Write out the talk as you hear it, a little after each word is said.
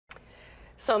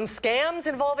Some scams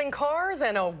involving cars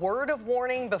and a word of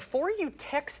warning before you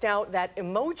text out that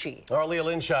emoji. Our Leah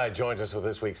Linscheid joins us with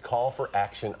this week's Call for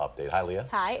Action update. Hi, Leah.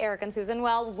 Hi, Eric and Susan.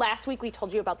 Well, last week we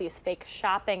told you about these fake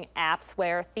shopping apps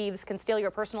where thieves can steal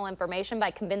your personal information by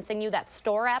convincing you that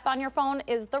store app on your phone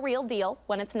is the real deal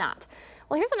when it's not.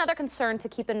 Well, here's another concern to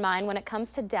keep in mind when it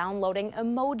comes to downloading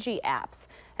emoji apps.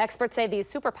 Experts say these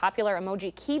super popular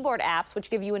emoji keyboard apps,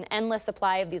 which give you an endless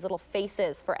supply of these little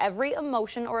faces for every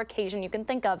emotion or occasion you can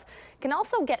think of, can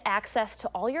also get access to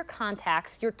all your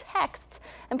contacts, your texts,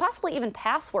 and possibly even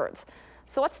passwords.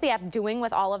 So what's the app doing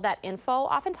with all of that info?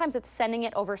 Oftentimes it's sending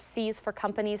it overseas for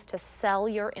companies to sell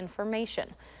your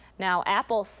information. Now,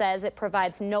 Apple says it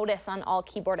provides notice on all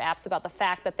keyboard apps about the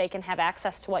fact that they can have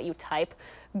access to what you type.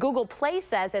 Google Play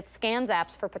says it scans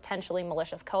apps for potentially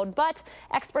malicious code, but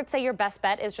experts say your best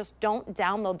bet is just don't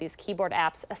download these keyboard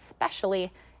apps,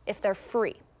 especially if they're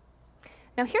free.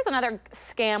 Now, here's another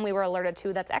scam we were alerted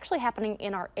to that's actually happening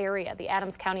in our area. The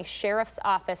Adams County Sheriff's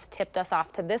Office tipped us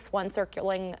off to this one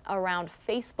circulating around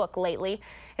Facebook lately.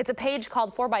 It's a page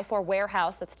called 4x4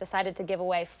 Warehouse that's decided to give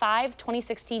away 5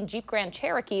 2016 Jeep Grand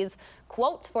Cherokees,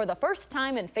 quote, for the first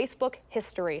time in Facebook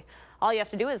history. All you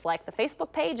have to do is like the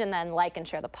Facebook page and then like and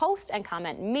share the post and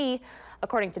comment me.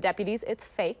 According to deputies, it's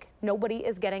fake. Nobody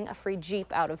is getting a free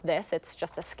Jeep out of this. It's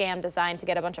just a scam designed to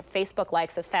get a bunch of Facebook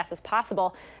likes as fast as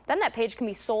possible. Then that page can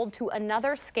be sold to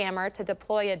another scammer to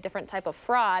deploy a different type of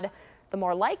fraud. The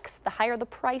more likes, the higher the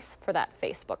price for that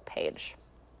Facebook page.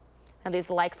 Now,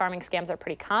 these like farming scams are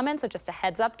pretty common, so just a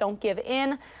heads up, don't give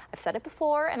in. I've said it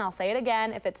before and I'll say it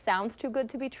again. If it sounds too good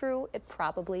to be true, it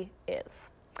probably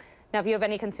is. Now, if you have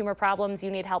any consumer problems you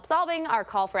need help solving, our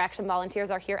Call for Action volunteers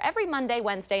are here every Monday,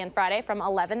 Wednesday, and Friday from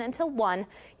 11 until 1.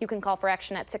 You can call for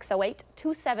action at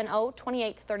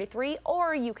 608-270-2833,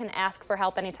 or you can ask for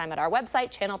help anytime at our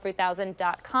website,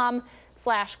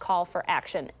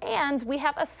 channel3000.com/call-for-action. And we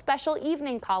have a special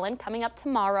evening call-in coming up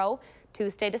tomorrow,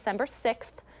 Tuesday, December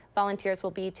 6th. Volunteers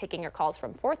will be taking your calls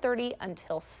from 4:30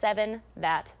 until 7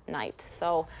 that night.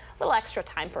 So a little extra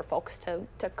time for folks to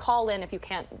call in if you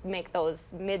can't make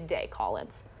those midday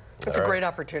call-ins. It's a great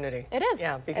opportunity. It is.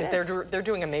 Yeah, because they're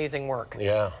doing amazing work.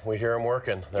 Yeah, we hear them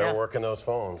working. They're working those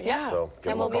phones. Yeah. So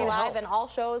and we'll be live in all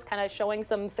shows, kind of showing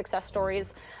some success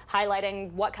stories,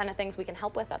 highlighting what kind of things we can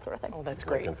help with, that sort of thing. Oh, that's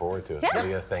great. Looking forward to it. Yeah.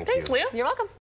 Leah, thanks you. Thanks, Leah. You're welcome.